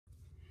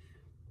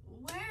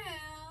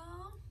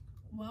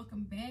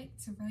welcome back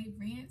to Ray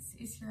Rants.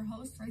 It's your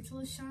host, Rachel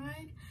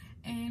LaShawn.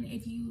 And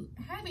if you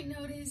haven't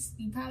noticed,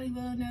 you probably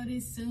will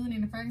notice soon in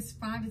the first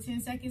 5 to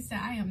 10 seconds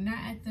that I am not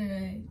at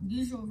the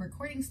usual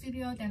recording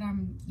studio that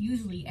I'm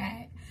usually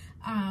at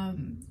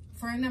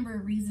for a number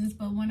of reasons,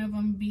 but one of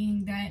them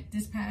being that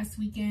this past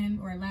weekend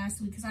or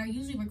last week, because I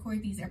usually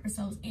record these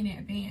episodes in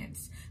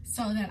advance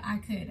so that I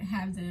could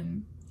have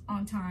them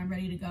on time,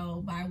 ready to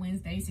go by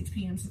Wednesday, 6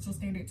 p.m. Central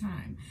Standard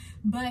Time.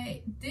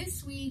 But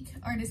this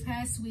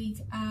past week,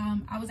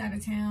 I was out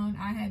of town.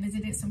 I had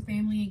visited some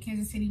family in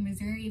Kansas City,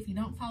 Missouri. If you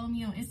don't follow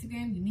me on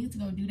Instagram, you need to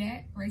go do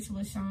that, Rachel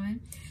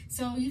LaShawn.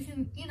 So you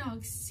can,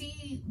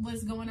 see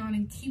what's going on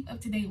and keep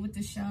up to date with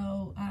the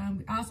show.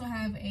 I also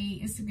have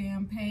a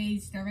Instagram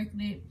page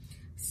directed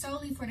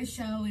solely for the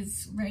show.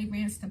 It's Ray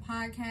Rants the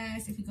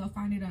Podcast, if you go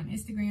find it on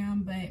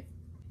Instagram. But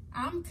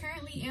I'm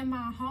currently in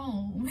my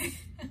home.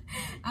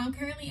 I'm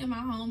currently in my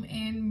home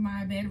in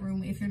my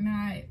bedroom. If you're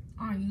not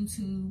on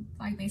YouTube,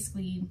 like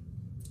basically,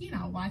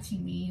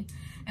 watching me.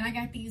 And I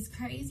got these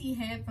crazy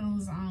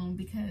headphones on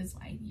because,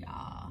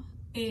 y'all,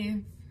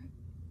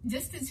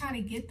 just to try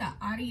to get the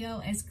audio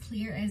as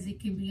clear as it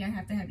can be, I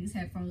have to have these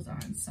headphones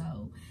on.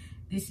 So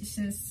this is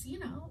just,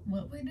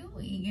 what we're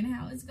doing and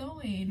how it's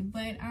going.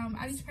 But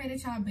I just pray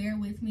that y'all bear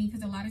with me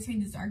because a lot of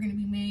changes are going to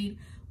be made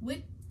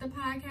with the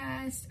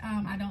podcast.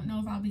 I don't know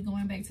if I'll be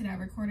going back to that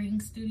recording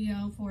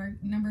studio for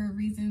a number of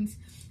reasons,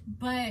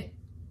 but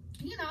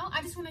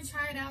I just want to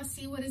try it out,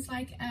 see what it's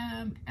like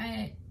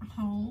at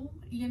home.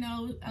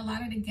 A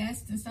lot of the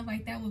guests and stuff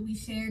like that will be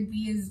shared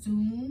via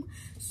Zoom,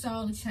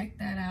 so check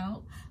that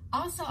out.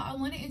 Also, I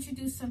want to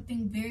introduce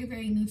something very,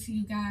 very new to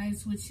you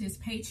guys, which is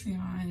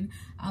Patreon.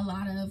 A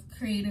lot of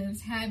creatives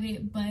have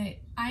it, but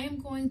I am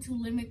going to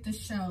limit the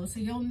show.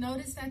 So you'll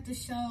notice that the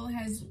show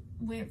has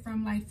went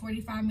from like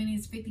 45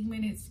 minutes, 50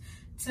 minutes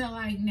to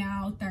like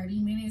now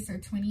 30 minutes or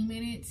 20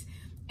 minutes.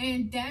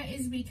 And that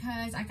is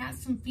because I got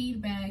some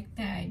feedback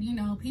that,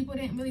 people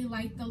didn't really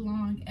like the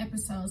long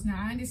episodes. Now,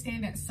 I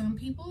understand that some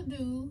people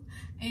do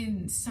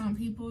and some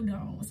people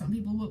don't. Some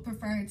people would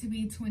prefer it to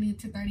be 20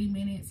 to 30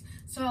 minutes.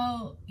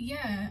 So,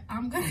 yeah,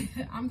 I'm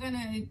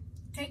gonna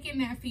take in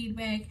that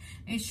feedback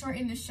and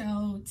shorten the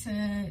show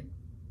to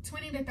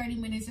 20 to 30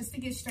 minutes just to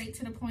get straight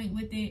to the point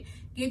with it.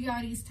 Give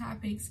y'all these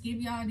topics,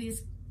 give y'all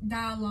this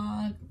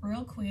dialogue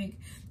real quick.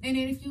 And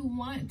then if you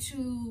want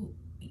to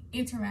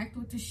interact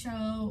with the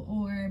show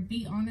or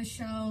be on the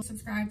show,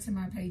 subscribe to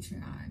my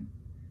Patreon.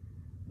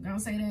 Don't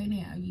say that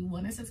now. You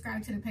want to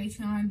subscribe to the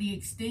Patreon. The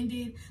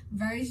extended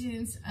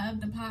versions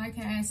of the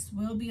podcast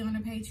will be on the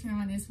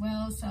Patreon as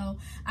well. So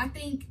I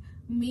think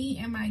me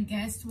and my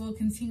guests will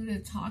continue to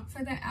talk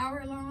for the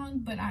hour long,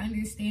 but I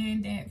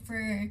understand that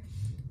for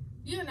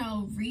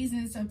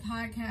reasons of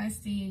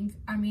podcasting,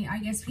 I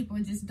guess people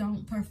just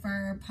don't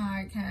prefer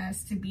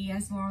podcasts to be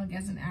as long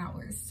as an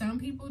hour. Some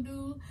people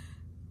do.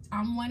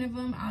 I'm one of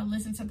them. I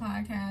listen to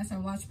podcasts or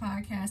watch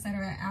podcasts that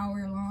are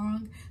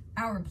an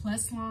hour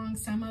plus long,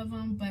 some of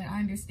them, but I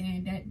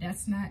understand that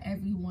that's not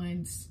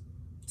everyone's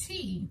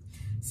tea.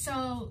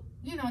 So,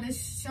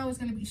 this show is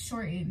going to be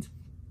shortened.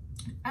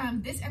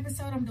 This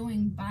episode I'm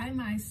doing by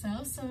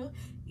myself, so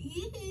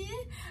yeah,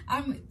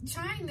 I'm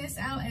trying this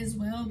out as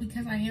well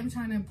because I am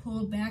trying to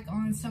pull back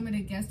on some of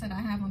the guests that I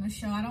have on the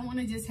show. I don't want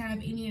to just have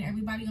any and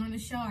everybody on the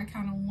show. I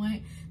kind of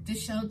want the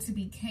show to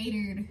be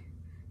catered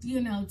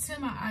to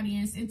my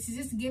audience and to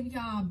just give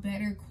y'all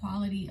better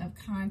quality of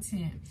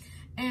content.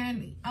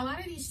 And a lot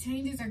of these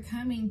changes are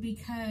coming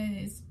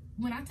because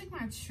when I took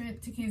my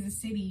trip to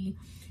Kansas City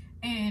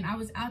and I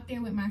was out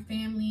there with my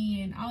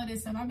family and all of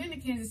this stuff, I've been to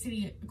Kansas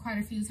City quite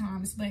a few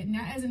times, but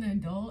not as an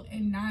adult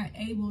and not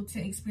able to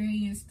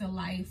experience the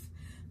life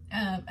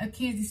of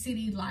Kansas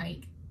City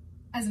like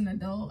as an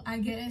adult, I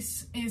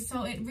guess. And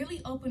so it really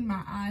opened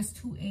my eyes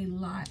to a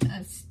lot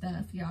of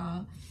stuff,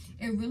 y'all.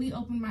 It really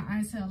opened my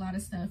eyes to a lot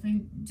of stuff.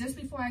 And just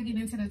before I get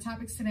into the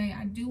topics today,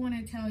 I do want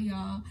to tell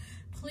y'all,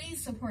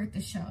 please support the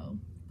show.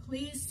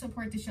 Please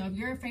support the show. If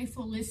you're a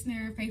faithful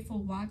listener, faithful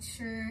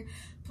watcher,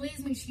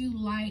 please make sure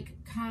you like,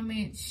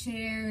 comment,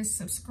 share,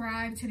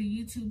 subscribe to the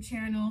YouTube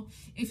channel.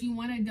 If you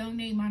want to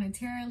donate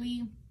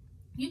monetarily,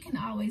 you can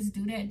always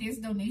do that. There's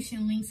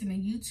donation links in the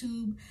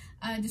YouTube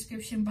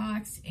description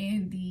box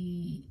and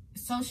the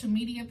social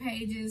media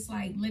pages.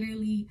 Like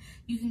literally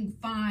you can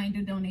find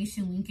a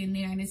donation link in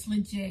there and it's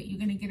legit. You're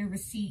gonna get a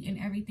receipt and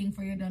everything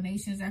for your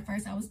donations. At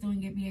first I was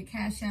doing it via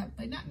Cash App,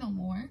 but not no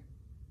more.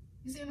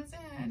 You see what I'm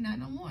saying? Not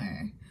no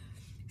more.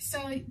 So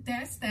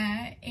that's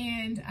that.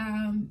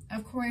 And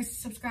of course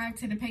subscribe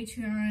to the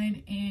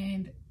Patreon.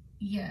 And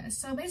yeah,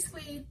 so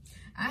basically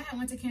I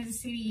went to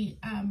Kansas City,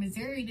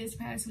 Missouri this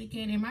past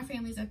weekend, and my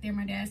family's up there.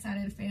 My dad's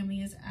side of the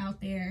family is out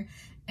there,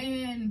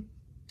 and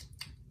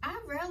I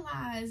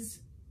realized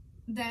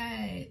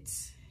that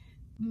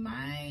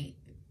my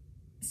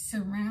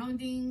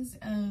surroundings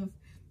of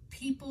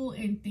people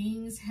and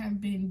things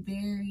have been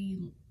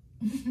very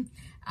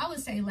I would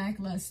say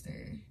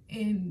lackluster,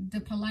 in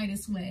the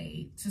politest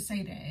way to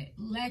say that.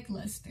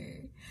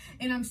 Lackluster.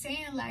 And I'm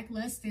saying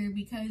lackluster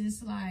because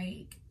it's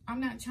like,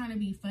 I'm not trying to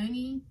be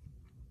funny,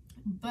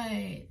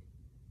 but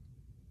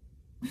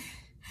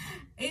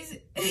it's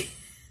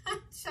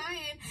I'm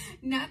trying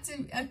not to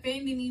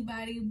offend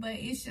anybody, but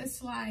it's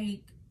just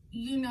like,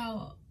 you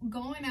know,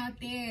 going out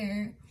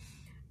there,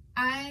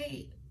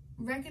 I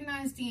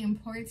recognize the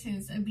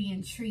importance of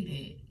being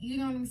treated. You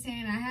know what I'm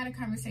saying? I had a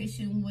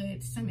conversation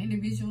with some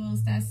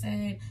individuals that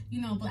said,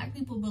 you know, Black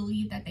people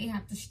believe that they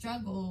have to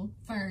struggle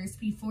first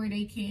before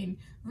they can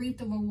reap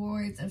the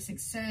rewards of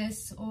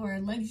success or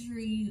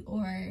luxury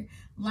or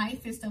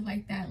life and stuff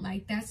like that.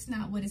 Like, that's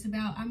not what it's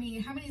about. I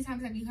mean, how many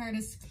times have you heard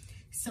us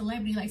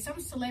celebrity, like some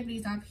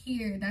celebrities up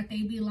here, that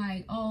they be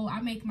like, oh,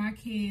 I make my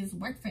kids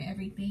work for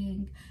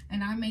everything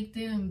and I make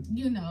them,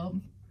 you know,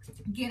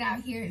 get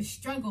out here and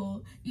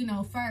struggle, you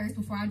know, first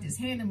before I just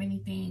hand them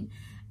anything.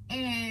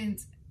 And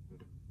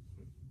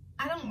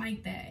I don't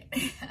like that.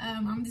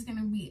 I'm just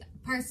gonna be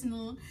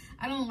personal.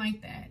 I don't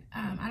like that.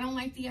 I don't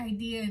like the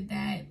idea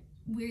that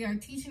we are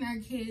teaching our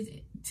kids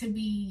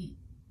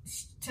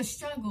to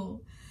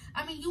struggle.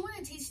 I mean, you want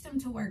to teach them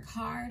to work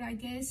hard, I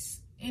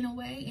guess, in a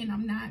way, and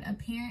I'm not a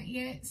parent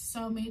yet,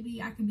 so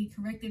maybe I can be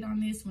corrected on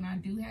this when I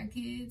do have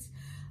kids.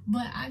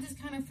 But I just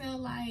kind of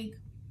felt like,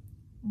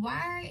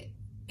 why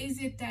is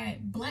it that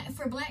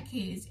for Black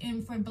kids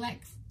and for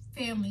Black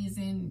families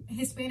and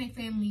Hispanic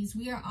families,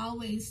 we are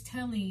always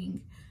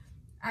telling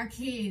our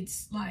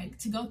kids like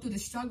to go through the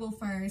struggle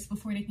first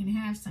before they can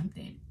have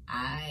something?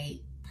 I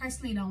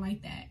personally don't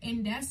like that.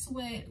 And that's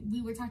what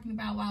we were talking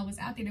about while I was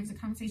out there. There was a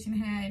conversation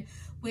I had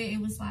where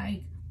it was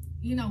like,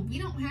 you know, we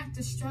don't have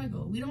to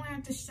struggle. We don't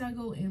have to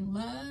struggle in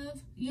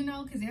love, you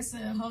know, because that's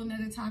a whole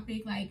nother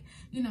topic. Like,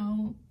 you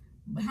know,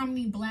 how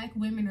many Black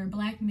women or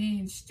Black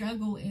men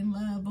struggle in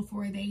love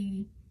before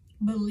they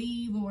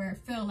believe or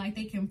feel like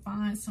they can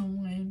find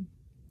someone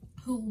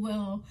who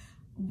will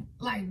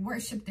like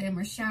worship them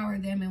or shower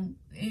them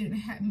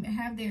and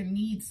have their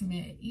needs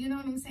met. You know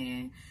what I'm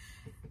saying?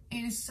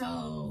 And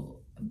so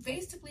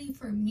basically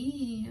for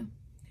me,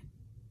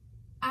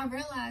 I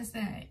realized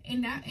that,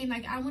 and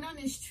like I went on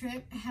this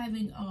trip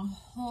having a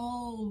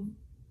whole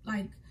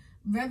like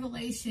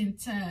revelation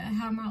to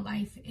how my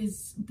life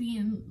is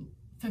being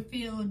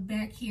fulfilled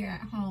back here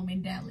at home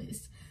in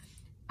Dallas.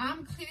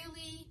 I'm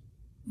clearly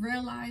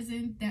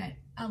realizing that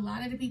a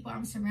lot of the people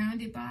I'm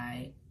surrounded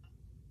by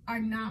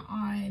are not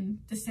on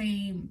the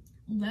same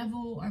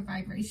level or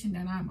vibration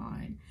that I'm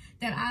on,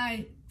 that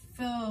I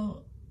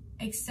feel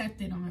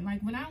accepted on.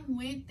 Like when I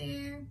went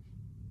there,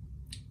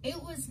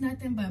 it was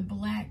nothing but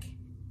Black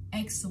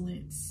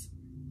excellence,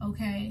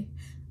 okay?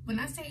 When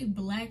I say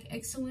Black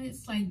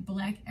excellence, like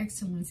Black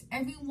excellence,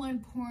 everyone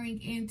pouring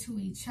into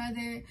each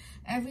other,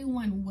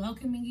 everyone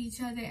welcoming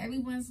each other,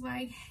 everyone's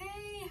like,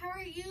 hey, how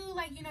are you?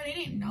 Like, you know, they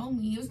didn't know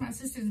me. It was my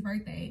sister's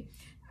birthday,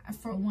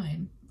 for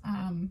one.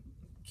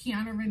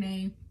 Kiana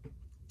Renee,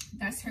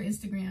 that's her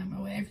Instagram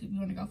or whatever. If you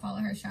want to go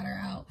follow her, shout her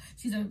out.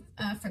 She's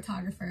a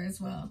photographer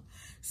as well.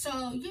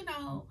 So, you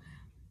know,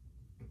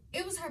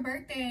 it was her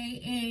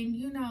birthday, and,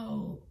 you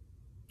know,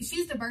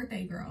 she's the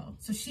birthday girl,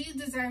 so she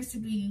deserves to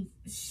be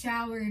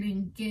showered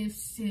in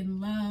gifts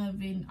and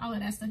love and all of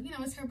that stuff. You know,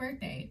 it's her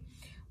birthday.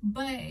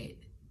 But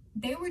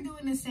they were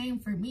doing the same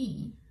for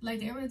me.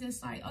 Like, they were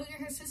just like, oh, you're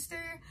her sister?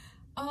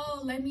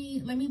 Oh, let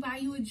me buy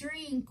you a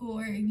drink,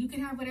 or you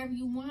can have whatever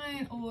you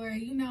want, or,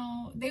 you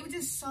know, they were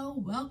just so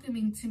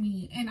welcoming to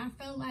me. And I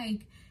felt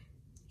like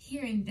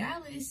here in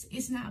Dallas,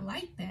 it's not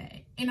like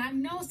that. And I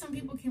know some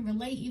people can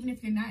relate even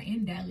if you're not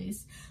in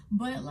Dallas,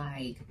 but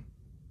like,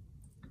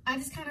 I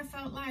just kind of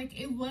felt like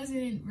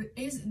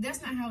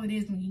that's not how it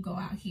is when you go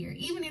out here.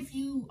 Even if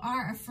you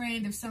are a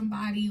friend of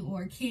somebody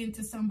or kin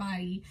to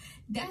somebody,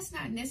 that's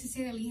not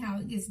necessarily how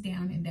it gets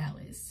down in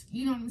Dallas.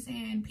 You know what I'm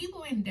saying?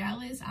 People in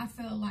Dallas, I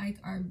feel like,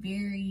 are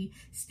very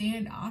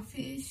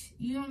standoffish.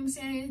 You know what I'm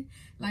saying?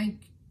 Like,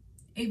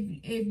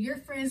 if you're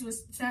friends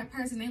with that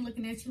person, they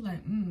looking at you like,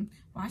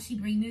 why she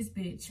bring this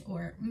bitch?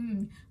 Or,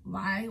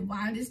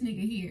 why this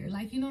nigga here?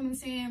 Like, you know what I'm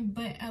saying?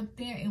 But up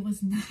there, it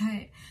was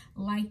not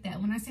like that.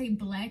 When I say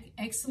Black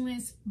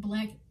excellence,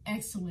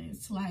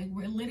 like,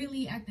 we're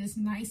literally at this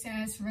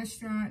nice-ass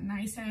restaurant,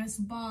 nice-ass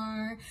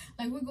bar.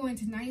 Like, we're going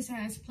to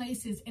nice-ass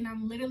places, and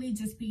I'm literally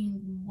just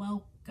being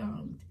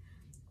welcomed.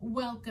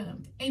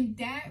 And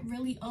that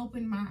really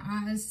opened my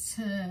eyes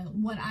to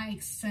what I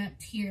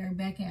accept here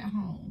back at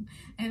home.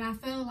 And I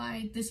feel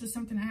like this was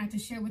something I had to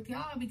share with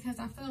y'all, because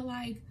I feel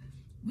like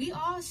we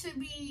all should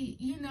be,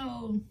 you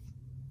know,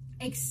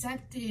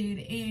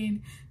 accepted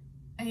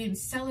and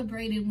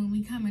celebrated when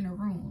we come in a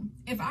room.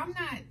 If I'm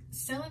not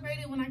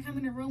celebrated when I come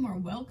in a room or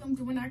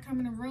welcomed when I come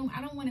in a room, I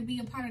don't want to be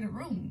a part of the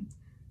room.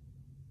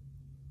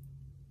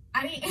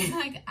 I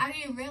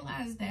didn't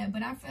realize that,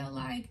 but I feel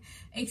like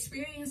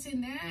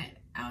experiencing that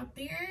out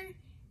there,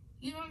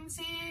 you know what I'm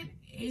saying?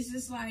 It's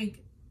just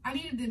like, I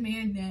need to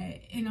demand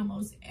that in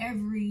almost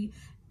every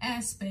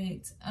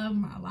aspect of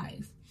my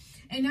life.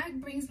 And that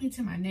brings me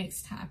to my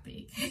next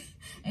topic.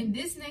 And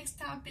this next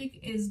topic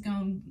is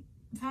going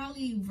to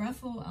probably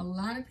ruffle a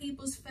lot of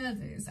people's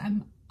feathers.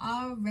 I'm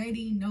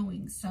already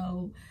knowing,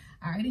 so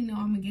I already know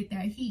I'm going to get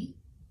that heat.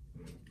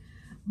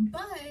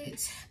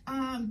 But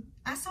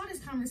I saw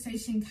this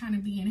conversation kind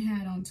of being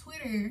had on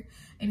Twitter.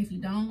 And if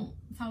you don't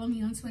follow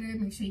me on Twitter,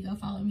 make sure you go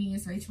follow me.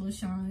 It's Rachel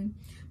LaShawn.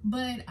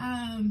 But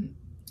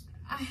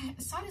I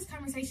saw this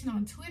conversation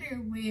on Twitter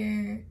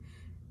where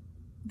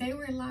they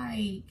were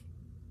like,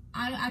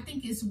 I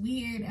think it's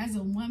weird as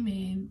a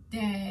woman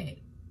that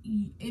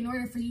in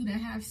order for you to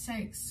have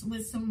sex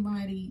with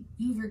somebody,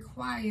 you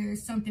require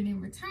something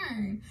in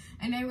return.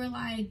 And they were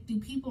like, do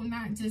people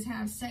not just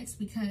have sex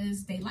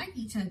because they like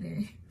each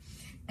other?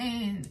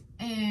 And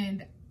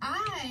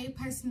I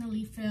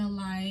personally feel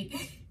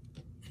like,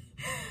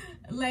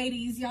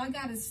 ladies, y'all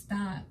gotta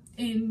stop.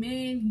 And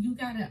men, you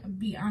gotta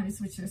be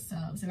honest with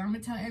yourselves. And I'm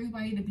gonna tell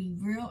everybody to be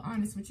real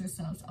honest with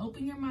yourselves.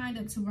 Open your mind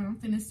up to what I'm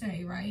finna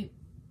say, right?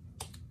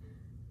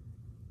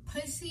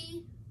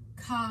 Pussy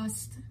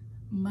cost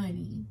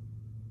money.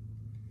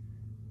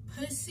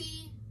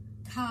 Pussy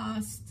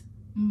cost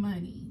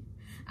money.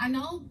 I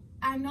know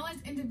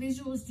as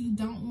individuals you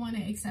don't want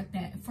to accept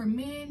that. For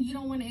men, you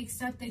don't want to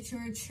accept that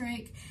you're a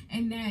trick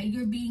and that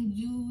you're being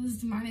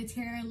used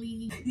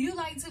monetarily. You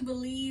like to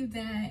believe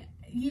that,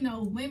 you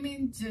know,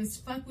 women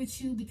just fuck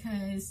with you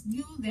because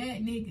you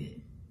that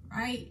nigga,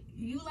 right?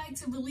 You like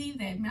to believe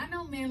that. I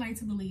know men like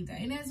to believe that.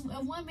 And as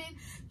a woman,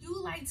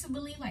 you like to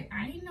believe, like,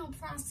 I ain't no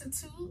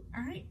prostitute.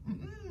 I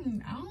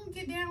don't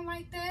get down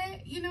like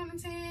that. You know what I'm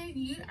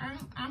saying?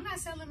 I'm not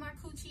selling my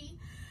coochie.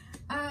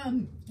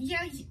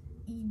 Yeah,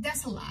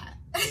 that's a lot.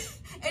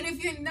 And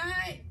if you're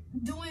not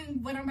doing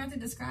what I'm about to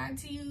describe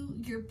to you,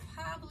 you're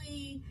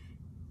probably,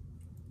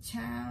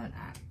 child,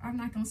 I'm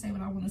not going to say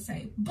what I want to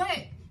say.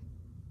 But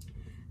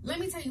let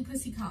me tell you,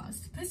 pussy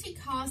costs. Pussy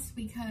costs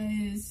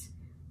because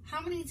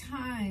how many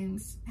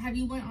times have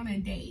you went on a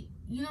date,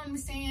 you know what I'm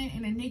saying,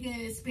 and a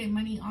nigga spent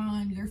money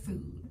on your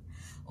food?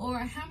 Or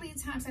how many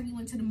times have you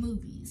went to the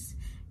movies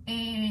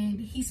and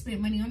he spent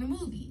money on the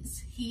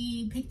movies?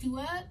 He picked you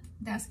up,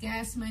 that's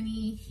gas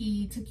money.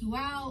 He took you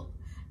out,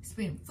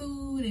 spent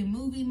food and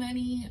movie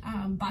money,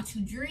 bought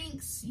you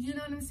drinks, you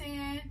know what I'm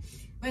saying?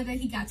 Whether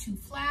he got you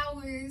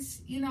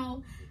flowers, you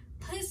know,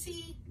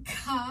 pussy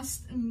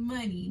cost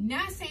money.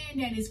 Not saying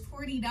that it's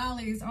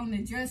 $40 on the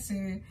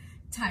dresser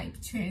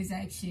type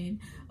transaction,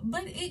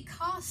 but it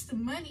costs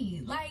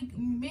money. Like,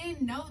 men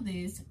know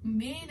this.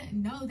 Men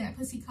know that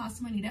pussy costs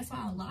money. That's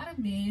why a lot of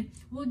men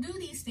will do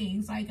these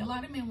things. Like, a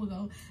lot of men will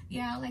go,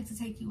 yeah, I'd like to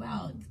take you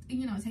out,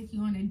 you know, take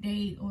you on a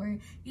date, or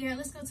yeah,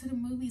 let's go to the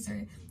movies,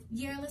 or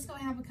yeah, let's go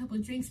have a couple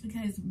of drinks,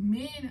 because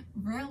men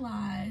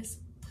realize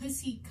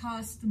pussy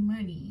costs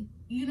money.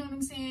 You know what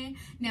I'm saying?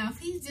 Now, if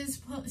he's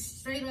just put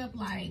straight up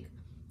like,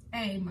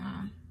 hey,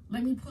 ma,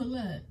 let me pull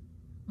up,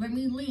 let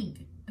me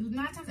link,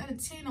 9 times out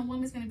of 10, a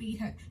woman's gonna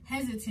be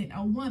hesitant.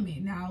 A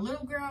woman, now a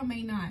little girl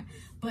may not,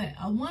 but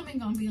a woman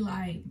gonna be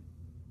like,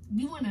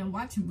 you wanna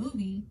watch a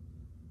movie?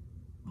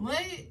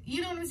 What?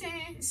 You know what I'm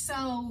saying?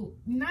 So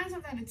 9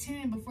 times out of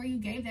 10, before you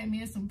gave that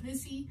man some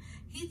pussy,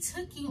 he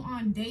took you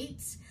on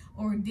dates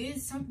or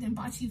did something,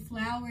 bought you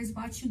flowers,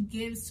 bought you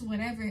gifts,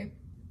 whatever,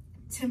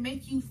 to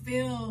make you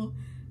feel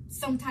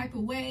some type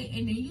of way.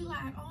 And then you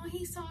like, oh,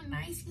 he's so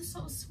nice, he's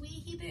so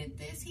sweet, he did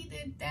this, he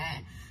did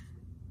that.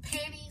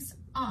 Panties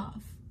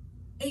off.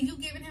 And you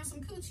giving him some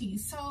coochie.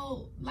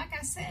 So, like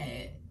I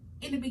said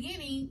in the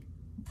beginning,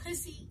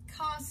 pussy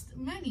costs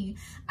money.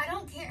 I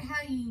don't care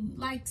how you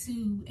like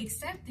to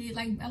accept it.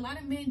 Like, a lot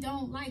of men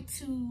don't like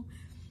to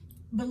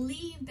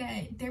believe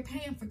that they're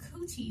paying for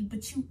coochie,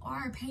 but you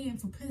are paying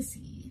for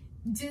pussy.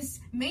 Just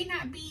may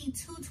not be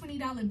two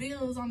 $20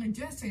 bills on the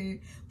dresser,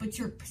 but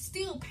you're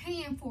still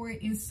paying for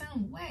it in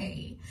some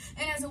way.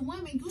 And as a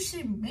woman, you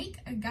should make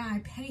a guy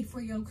pay for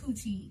your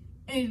coochie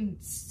in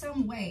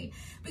some way.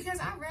 Because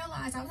I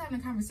realized, I was having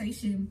a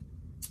conversation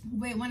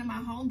with one of my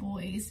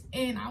homeboys,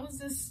 and I was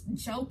just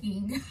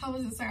joking. I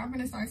was just like, I'm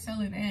gonna start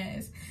selling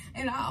ass.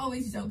 And I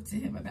always joke to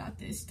him about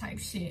this type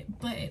shit.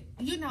 But,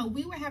 you know,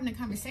 we were having a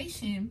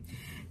conversation,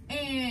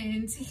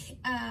 and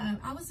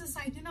I was just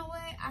like, you know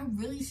what? I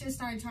really should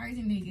start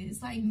charging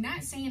niggas. Like,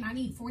 not saying I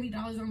need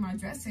 $40 on my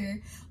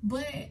dresser,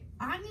 but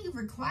I need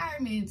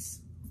requirements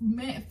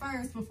met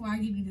first before I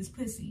give you this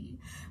pussy.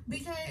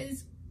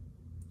 Because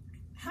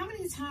how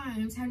many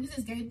times have you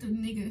just gave the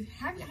nigga,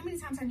 how many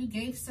times have you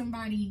gave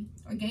somebody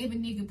or gave a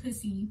nigga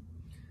pussy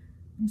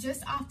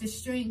just off the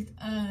strength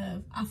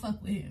of, I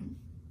fuck with him.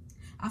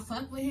 I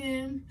fuck with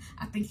him.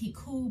 I think he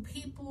cool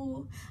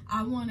people.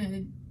 I want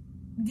to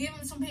give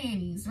him some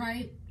panties,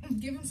 right?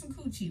 Give him some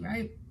coochie,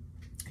 right?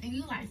 And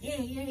you like,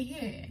 yeah, yeah,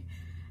 yeah.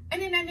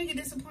 And then that nigga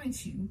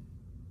disappoints you.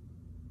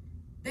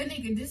 That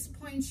nigga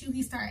disappoints you.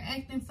 He start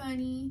acting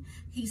funny.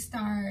 He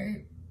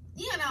start,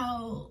 you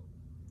know,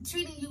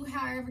 treating you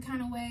however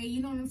kind of way,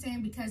 you know what I'm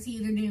saying? Because he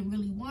either didn't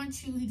really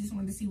want you, he just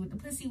wanted to see what the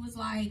pussy was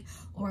like,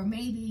 or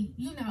maybe,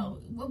 you know,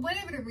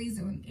 whatever the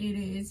reason it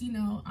is, you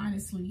know,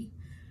 honestly.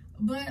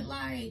 But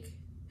like,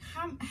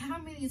 how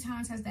many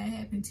times has that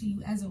happened to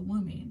you as a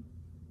woman?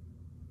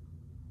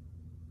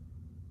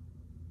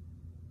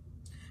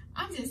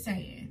 I'm just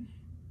saying,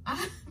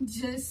 how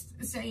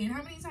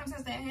many times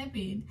has that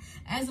happened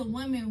as a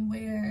woman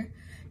where,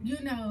 you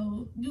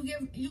know, you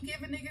give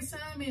a nigga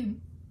some, and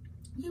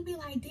you be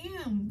like,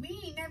 damn, we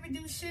ain't never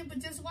do shit but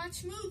just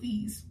watch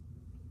movies.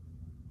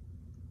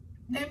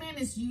 That man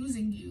is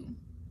using you.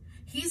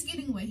 He's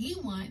getting what he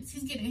wants.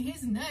 He's getting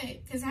his nut.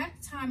 Because half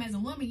the time as a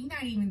woman, you're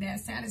not even that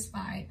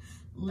satisfied.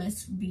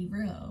 Let's be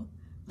real.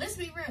 Let's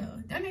be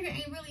real. That nigga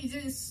ain't really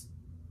just...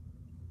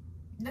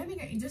 That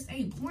nigga just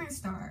ain't porn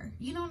star.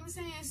 You know what I'm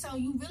saying? So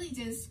you really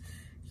just,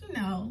 you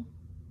know...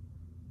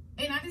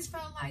 And I just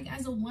felt like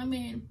as a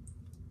woman,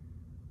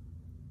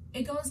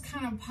 it goes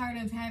kind of part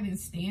of having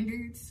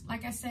standards.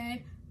 Like I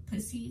said,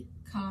 pussy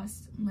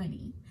costs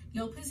money.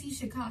 Your pussy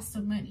should cost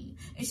some money.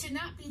 It should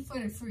not be for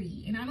the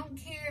free. And I don't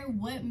care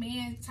what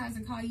man tries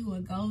to call you a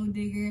gold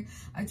digger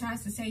or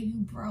tries to say you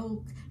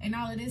broke and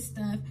all of this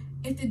stuff.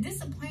 If the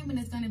disappointment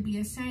is going to be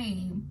the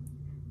same,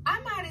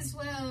 I might as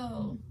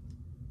well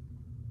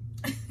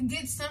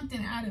get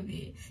something out of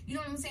it. You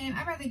know what I'm saying?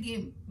 I'd rather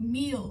get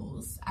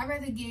meals. I'd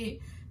rather get,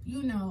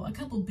 you know, a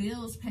couple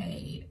bills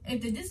paid.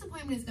 If the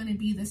disappointment is going to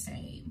be the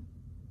same,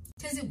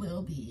 because it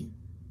will be.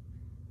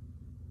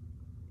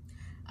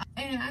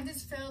 And I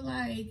just feel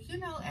like, you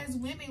know, as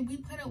women, we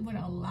put up with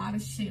a lot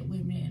of shit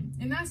with men.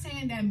 And not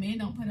saying that men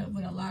don't put up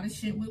with a lot of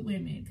shit with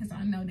women, because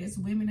I know there's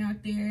women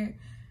out there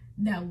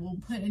that will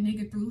put a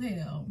nigga through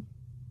hell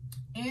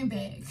and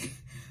back.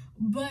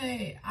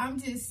 But I'm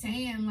just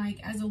saying, like,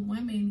 as a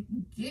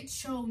woman,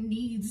 get your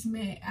needs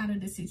met out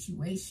of the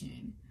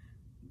situation.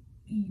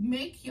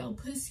 Make your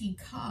pussy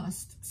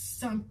cost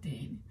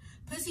something.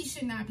 Pussy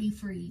should not be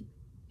free.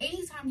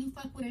 Anytime you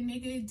fuck with a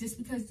nigga just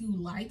because you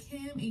like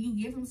him and you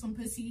give him some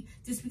pussy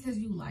just because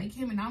you like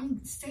him, and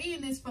I'm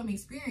saying this from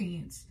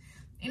experience,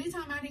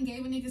 anytime I done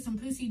gave a nigga some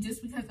pussy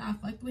just because I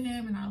fucked with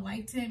him and I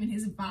liked him and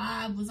his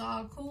vibe was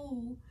all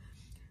cool,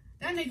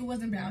 that nigga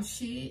wasn't about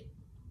shit.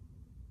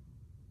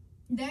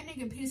 That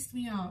nigga pissed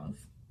me off.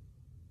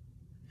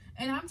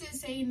 And I'm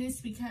just saying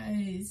this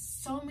because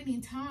so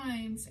many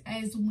times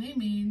as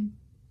women,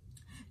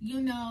 you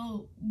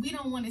know, we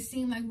don't want to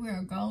seem like we're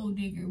a gold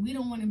digger. We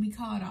don't want to be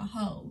called a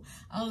hoe.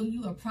 Oh,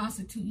 you a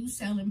prostitute. You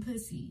selling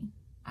pussy.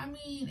 I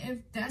mean, if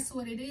that's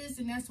what it is,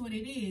 then that's what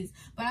it is.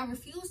 But I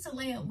refuse to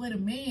lay up with a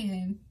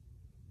man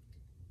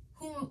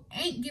who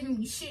ain't giving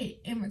me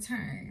shit in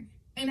return.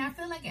 And I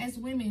feel like as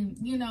women,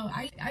 you know,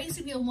 I used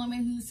to be a woman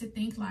who used to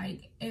think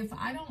like, if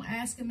I don't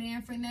ask a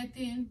man for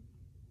nothing,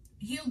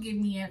 he'll give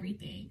me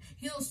everything.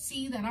 He'll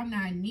see that I'm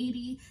not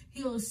needy.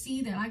 He'll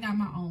see that I got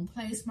my own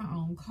place, my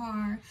own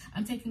car.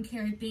 I'm taking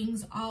care of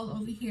things all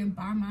over here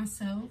by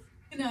myself.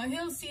 You know,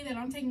 he'll see that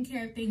I'm taking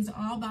care of things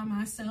all by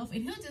myself,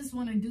 and he'll just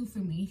want to do for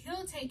me.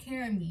 He'll take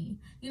care of me.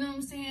 You know what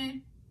I'm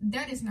saying?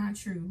 That is not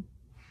true.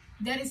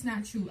 That is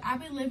not true.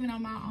 I've been living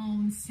on my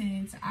own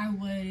since I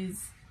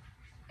was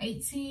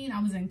 18.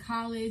 I was in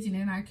college, and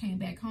then I came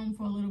back home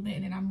for a little bit,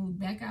 and then I moved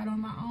back out on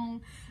my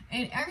own.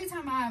 And every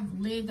time I've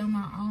lived on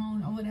my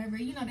own or whatever,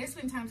 you know, there's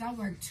been times I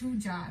worked 2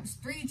 jobs,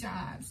 3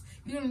 jobs,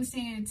 you know what I'm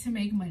saying, to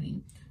make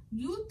money.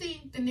 You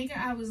think the nigga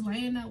I was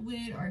laying up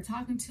with or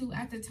talking to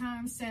at the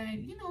time said,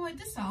 you know what,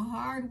 this is a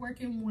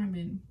hard-working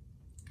woman.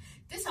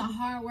 This is a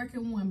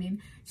hard-working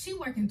woman. She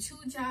working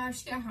 2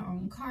 jobs. She got her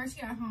own car.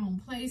 She got her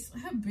own place.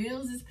 Her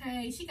bills is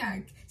paid. She's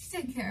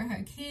taking care of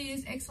her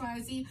kids, X,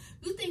 Y, Z.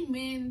 You think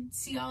men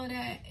see all of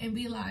that and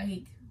be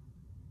like,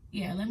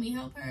 yeah, let me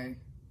help her?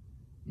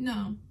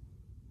 No.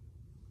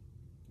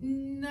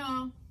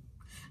 No.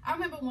 I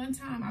remember one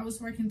time I was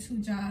working 2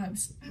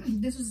 jobs.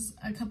 This was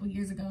a couple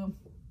years ago.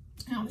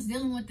 And I was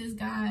dealing with this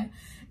guy,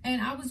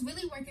 and I was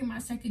really working my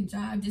second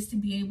job just to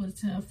be able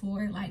to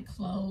afford like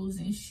clothes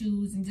and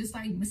shoes and just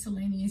like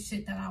miscellaneous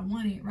shit that I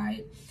wanted,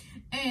 right?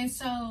 And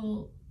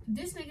so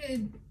this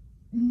nigga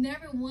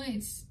never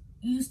once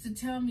used to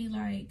tell me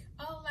like,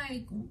 oh,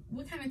 like,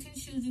 what kind of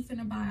tennis shoes you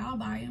finna buy? I'll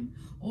buy them.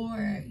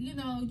 Or, you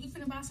know, you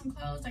finna buy some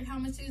clothes? Like, how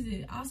much is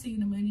it? I'll send you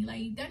the money.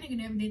 Like, that nigga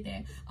never did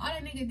that. All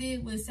that nigga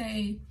did was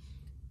say,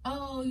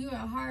 oh, you're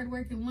a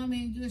hard-working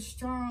woman. You're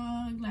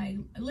strong. Like,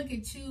 look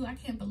at you. I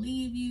can't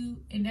believe you.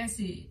 And that's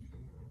it.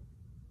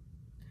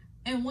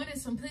 And wanted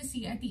some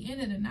pussy at the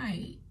end of the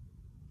night.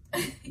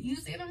 You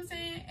see what I'm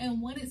saying?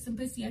 And wanted some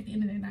pussy at the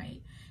end of the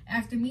night.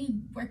 After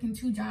me working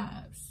 2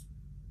 jobs.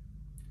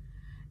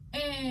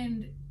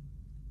 And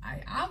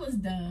I was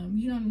dumb,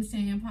 you know what I'm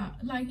saying?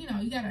 Like, you know,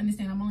 you gotta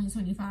understand, I'm only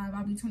 25.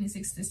 I'll be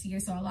 26 this year.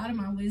 So a lot of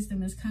my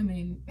wisdom is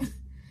coming,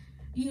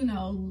 you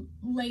know,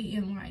 late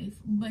in life.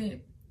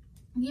 But,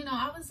 you know,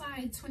 I was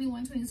like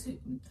 21, 22.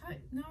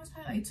 No, I was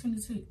probably like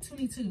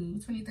 22,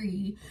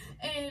 23.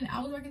 And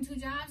I was working 2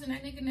 jobs, and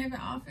that nigga never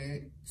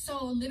offered.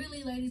 So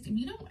literally, ladies, if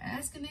you don't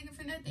ask a nigga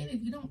for nothing,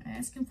 if you don't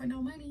ask him for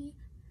no money,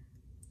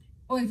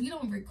 or if you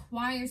don't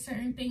require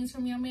certain things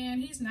from your man,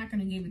 he's not going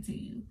to give it to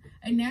you.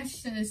 And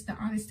that's just the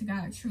honest to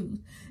God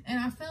truth. And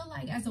I feel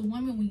like as a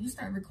woman, when you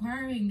start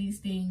requiring these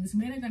things,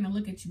 men are going to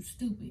look at you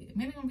stupid.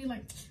 Men are going to be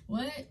like,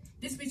 what?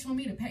 This bitch want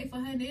me to pay for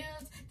her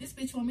nails? This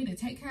bitch want me to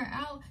take her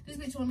out? This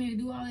bitch want me to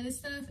do all of this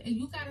stuff? And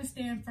you got to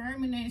stand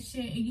firm in that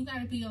shit. And you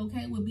got to be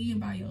okay with being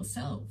by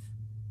yourself.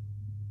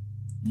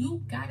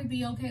 You got to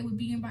be okay with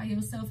being by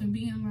yourself and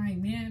being like,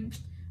 man,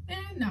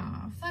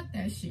 nah, fuck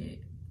that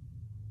shit.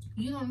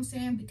 You know what I'm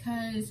saying?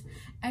 Because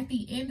at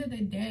the end of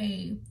the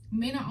day,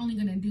 men are only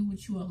going to do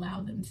what you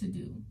allow them to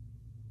do.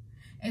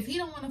 If he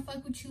don't want to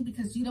fuck with you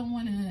because you don't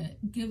want to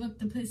give up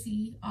the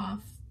pussy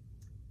off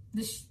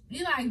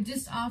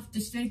just off the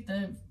strength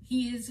of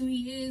he is who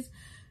he is,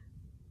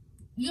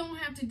 you don't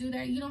have to do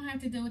that. You don't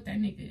have to deal with that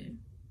nigga.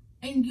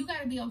 And you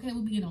got to be okay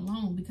with being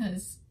alone,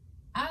 because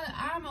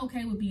I'm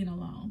okay with being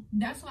alone.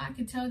 That's why I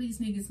can tell these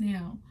niggas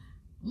now,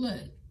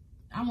 look,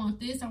 I want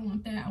this, I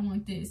want that, I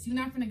want this. You're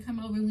not gonna come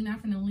over, we're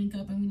not gonna link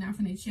up, and we're not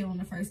gonna chill on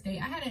the first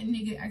date. I had a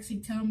nigga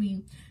actually tell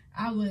me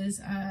I was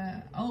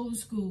old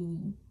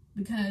school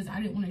because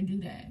I didn't want to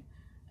do that.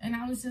 And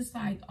I was just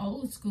like,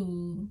 old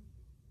school?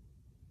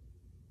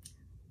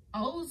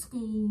 Old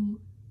school?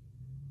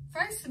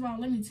 First of all,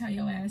 let me tell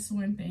your ass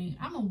one thing.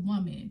 I'm a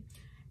woman.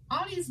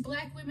 All these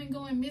black women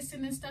going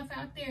missing and stuff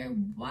out there,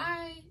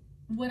 why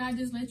would I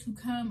just let you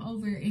come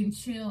over and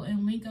chill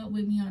and link up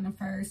with me on the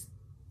first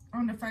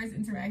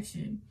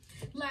interaction?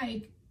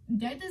 Like,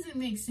 that doesn't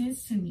make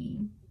sense to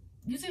me.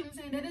 You see what I'm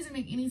saying? That doesn't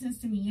make any sense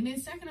to me. And then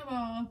second of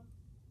all,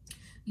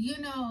 you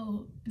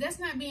know, that's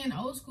not being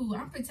old school.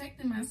 I'm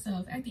protecting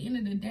myself at the end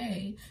of the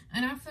day.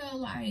 And I feel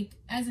like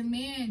as a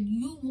man,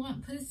 you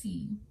want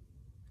pussy.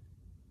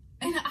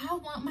 And I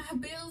want my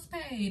bills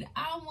paid.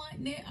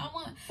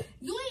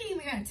 You ain't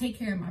even gotta take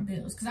care of my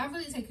bills, because I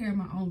really take care of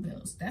my own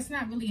bills. That's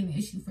not really an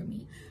issue for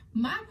me.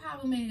 My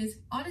problem is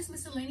all this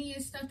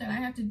miscellaneous stuff that I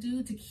have to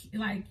do to,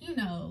 like, you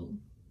know,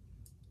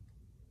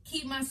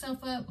 keep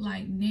myself up,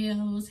 like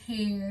nails,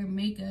 hair,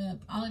 makeup,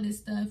 all of this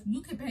stuff. You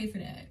can pay for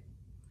that.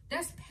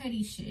 That's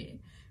petty shit.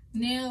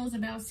 Nails,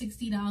 about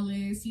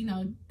 $60. You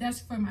know, that's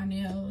for my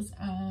nails.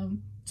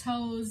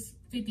 Toes,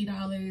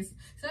 $50. So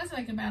that's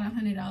like about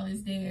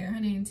 $100 there,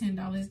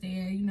 $110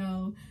 there, you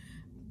know.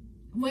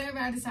 Whatever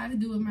I decide to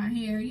do with my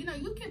hair, you know,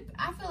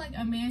 I feel like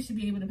a man should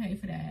be able to pay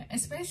for that,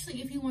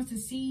 especially if he wants to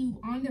see you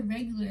on the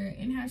regular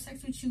and have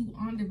sex with you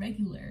on the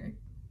regular.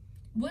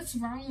 What's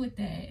wrong with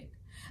that?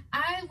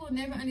 I will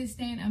never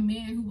understand a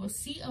man who will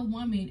see a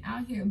woman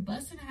out here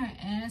busting her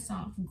ass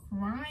off,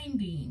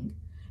 grinding.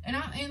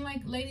 And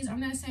like, ladies, I'm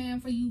not saying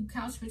for you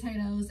couch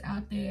potatoes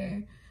out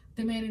there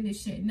demanding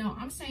this shit. No,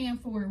 I'm saying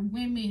for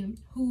women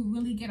who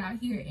really get out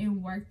here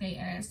and work their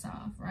ass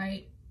off,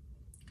 right?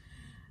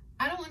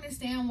 I don't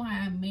understand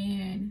why a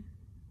man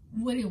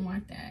wouldn't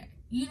want that.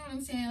 You know what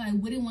I'm saying?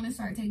 Like, wouldn't want to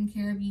start taking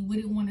care of you,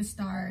 wouldn't want to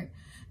start,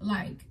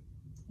 like,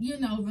 you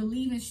know,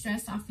 relieving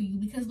stress off of you.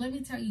 Because let me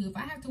tell you, if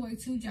I have to work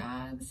 2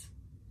 jobs,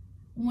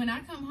 when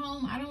I come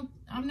home,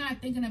 I'm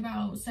not thinking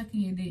about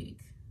sucking your dick.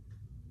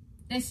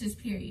 That's just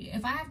period.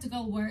 If I have to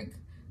go work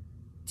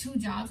 2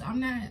 jobs, I'm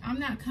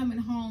not coming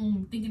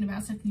home thinking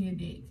about sucking your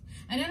dick.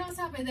 And then on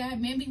top of that,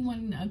 men be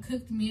wanting a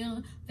cooked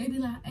meal. They be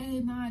like,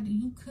 hey, ma, do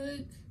you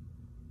cook?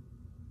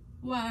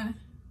 Why?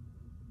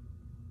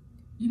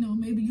 You know,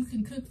 maybe you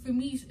can cook for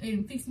me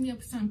and fix me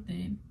up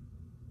something.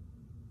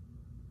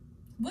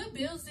 What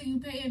bills do you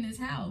pay in this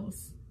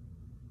house?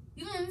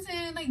 You know what I'm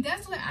saying? Like,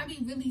 that's what I be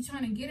really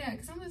trying to get at.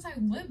 Because I'm just like,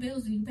 what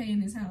bills do you pay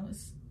in this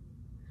house?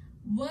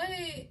 What?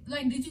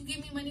 Like, did you give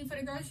me money for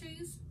the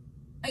groceries?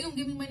 Are you gonna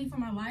give me money for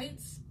my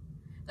lights?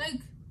 Like,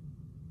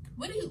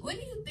 what do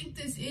you think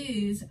this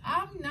is?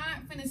 I'm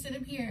not gonna sit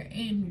up here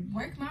and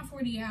work my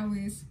 40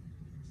 hours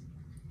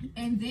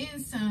and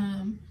then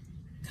some,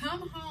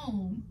 come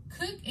home,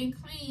 cook and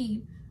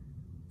clean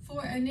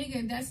for a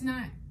nigga that's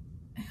not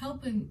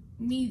helping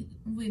me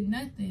with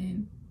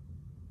nothing.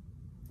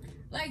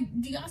 Like,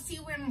 do y'all see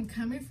where I'm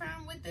coming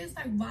from with this?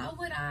 Like, why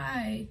would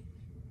I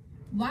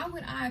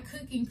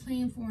cook and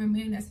clean for a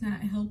man that's not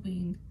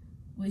helping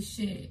with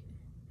shit?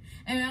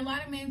 And a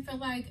lot of men feel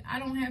like I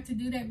don't have to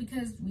do that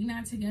because we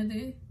not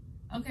together.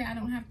 Okay, I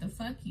don't have to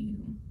fuck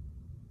you.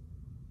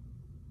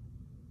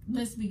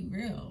 Let's be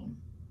real.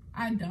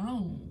 I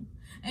don't.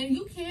 And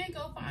you can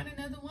go find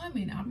another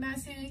woman. I'm not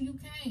saying you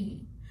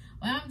can't.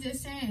 But I'm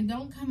just saying,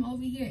 don't come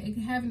over here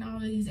and having all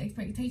of these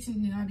expectations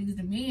and all these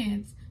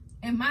demands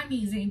and my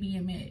needs ain't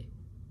being met.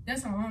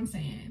 That's all I'm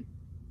saying.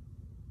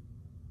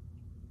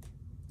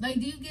 Like,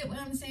 do you get what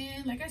I'm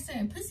saying? Like I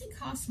said, pussy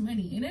costs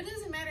money. And it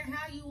doesn't matter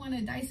how you want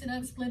to dice it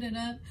up, split it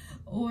up,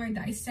 or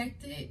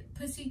dissect it.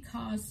 Pussy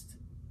costs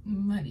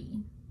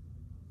money.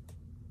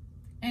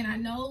 And I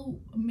know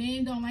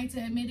men don't like to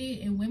admit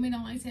it and women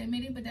don't like to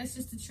admit it, but that's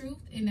just the truth.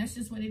 And that's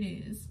just what it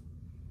is.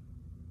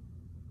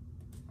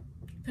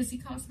 Pussy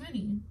costs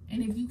money.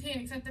 And if you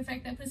can't accept the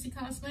fact that pussy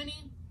costs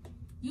money,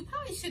 you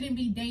probably shouldn't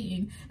be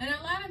dating. And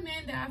a lot of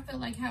men that I feel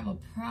like have a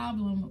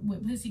problem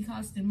with pussy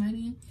costing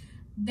money,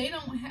 they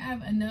don't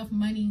have enough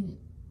money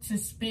to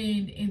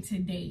spend and to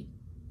date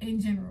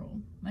in general.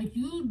 Like,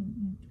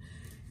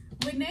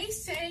 when they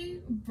say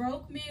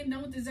broke men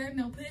don't deserve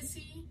no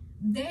pussy,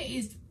 that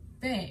is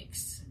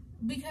facts.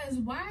 Because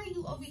why are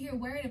you over here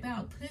worried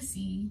about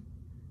pussy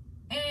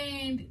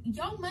and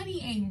your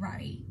money ain't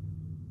right?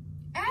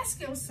 Ask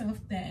yourself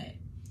that.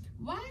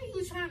 Why are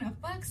you trying to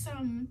fuck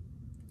something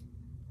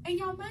and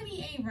your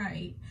money ain't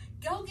right?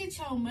 Go get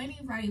your money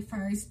right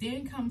first,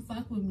 then come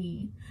fuck with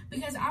me.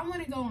 Because I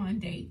want to go on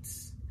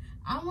dates.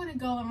 I want to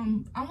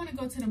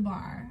go to the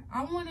bar.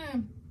 I want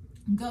to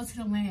go to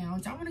the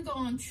lounge. I want to go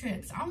on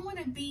trips. I want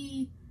to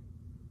be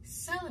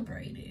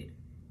celebrated.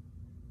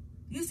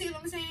 You see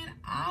what I'm saying?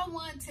 I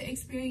want to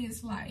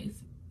experience life.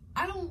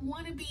 I don't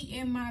want to be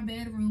in my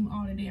bedroom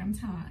all the damn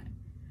time.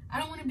 I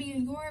don't want to be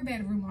in your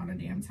bedroom all the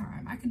damn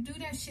time. I can do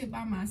that shit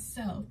by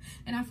myself.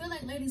 And I feel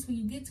like, ladies, when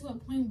you get to a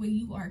point where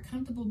you are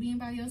comfortable being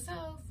by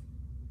yourself,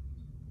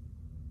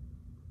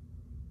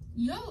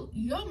 you'll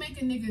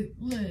make a nigga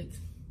look.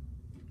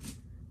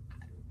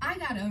 I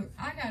got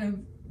a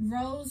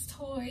Rose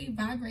toy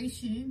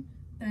vibration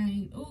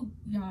thing. Oh,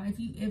 y'all,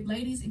 if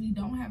ladies, if you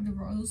don't have the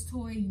Rose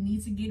toy, you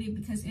need to get it,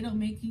 because it'll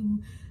make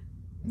you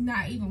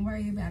not even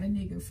worry about a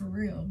nigga for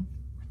real.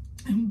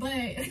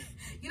 But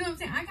you know what I'm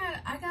saying?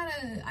 I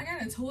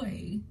got a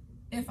toy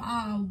if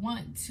I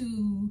want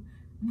to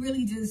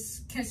really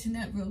just catch a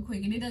nut real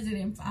quick, and it does it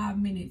in 5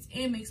 minutes.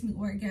 It makes me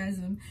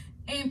orgasm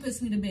and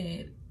puts me to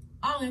bed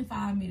all in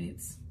 5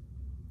 minutes.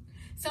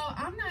 So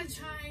I'm not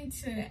trying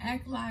to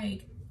act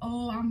like,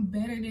 oh, I'm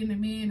better than a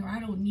man, or I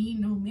don't need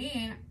no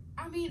man.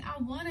 I mean,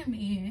 I want a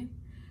man.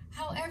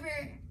 However,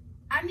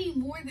 I need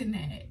more than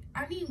that.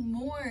 I need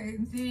more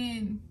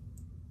than,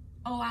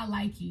 oh, I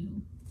like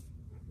you.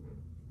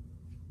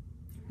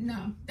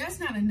 No, that's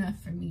not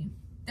enough for me.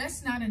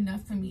 That's not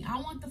enough for me.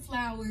 I want the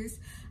flowers.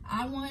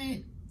 I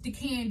want the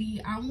candy.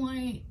 I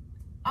want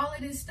all of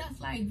this stuff.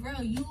 Like,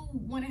 bro, you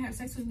want to have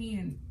sex with me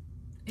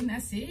and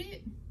that's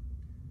it?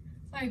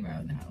 Like,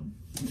 bro, no.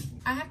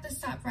 I have to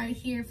stop right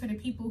here for the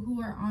people who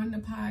are on the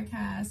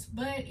podcast.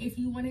 But if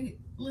you want to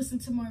listen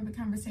to more of the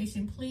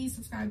conversation, please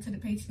subscribe to the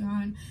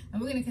Patreon,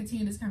 and we're going to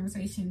continue this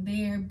conversation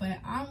there. But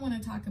I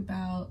want to talk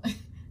about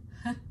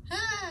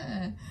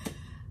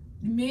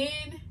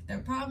men, the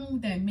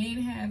problem that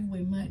men have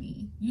with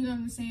money. You know what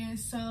I'm saying?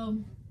 So,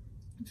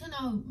 you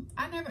know,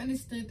 I never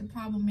understood the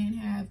problem men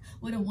have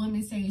with a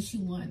woman saying she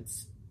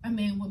wants a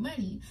man with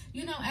money.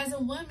 You know, as a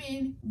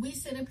woman, we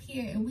sit up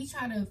here and we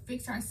try to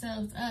fix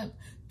ourselves up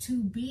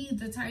to be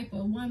the type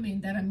of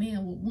woman that a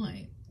man would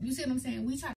want. You see what I'm saying? We try